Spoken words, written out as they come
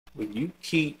When you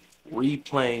keep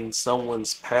replaying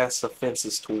someone's past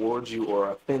offenses towards you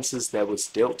or offenses that was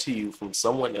dealt to you from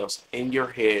someone else in your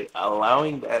head,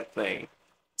 allowing that thing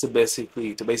to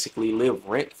basically live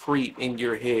rent free in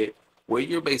your head, what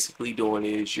you're basically doing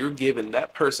is you're giving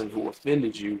that person who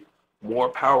offended you more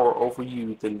power over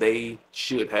you than they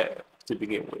should have to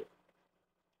begin with.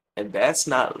 And that's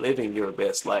not living your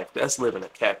best life. That's living a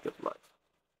captive life.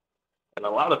 And a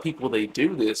lot of people they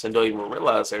do this and don't even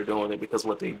realize they're doing it because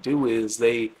what they do is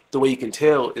the way you can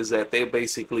tell is that they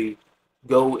basically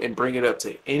go and bring it up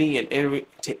to any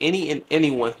and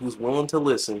anyone who's willing to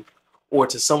listen or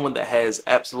to someone that has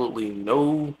absolutely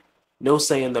no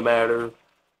say in the matter.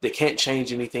 They can't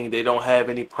change anything. They don't have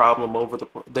any power over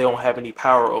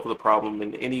the problem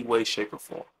in any way, shape, or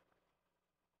form.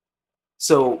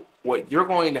 So what you're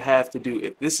going to have to do,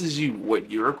 if this is you,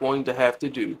 what you're going to have to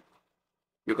do,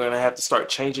 you're going to have to start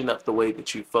changing up the way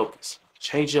that you focus.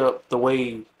 Change up what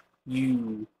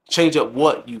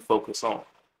you focus on.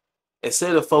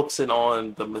 Instead of focusing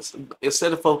on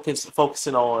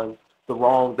focusing on the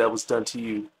wrong that was done to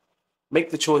you,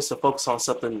 make the choice to focus on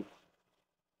something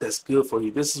that's good for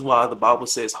you. This is why the Bible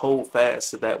says, hold fast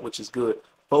to that which is good.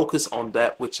 Focus on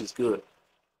that which is good.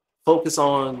 Focus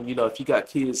on, if you got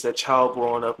kids, that child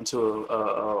growing up into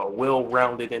a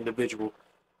well-rounded individual.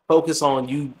 Focus on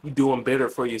you doing better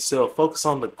for yourself. Focus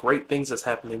on the great things that's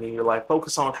happening in your life.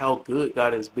 Focus on how good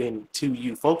God has been to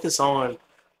you. Focus on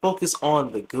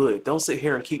the good. Don't sit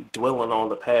here and keep dwelling on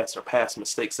the past or past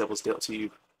mistakes that was dealt to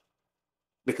you.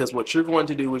 Because what you're going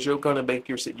to do is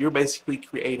you're basically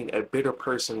creating a bitter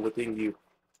person within you.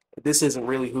 This isn't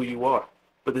really who you are,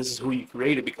 but this is who you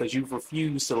created because you've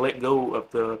refused to let go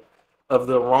of the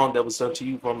wrong that was done to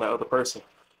you from that other person.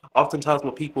 Oftentimes,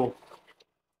 when people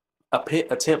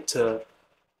attempt to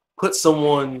put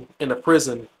someone in a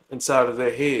prison inside of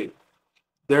their head,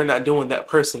 they're not doing that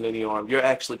person any harm. You're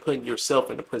actually putting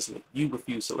yourself in a prison that you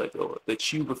refuse to let go of,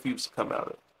 that you refuse to come out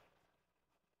of.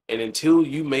 And until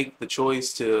you make the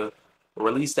choice to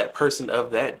release that person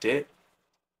of that debt,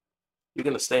 you're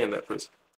gonna stay in that prison.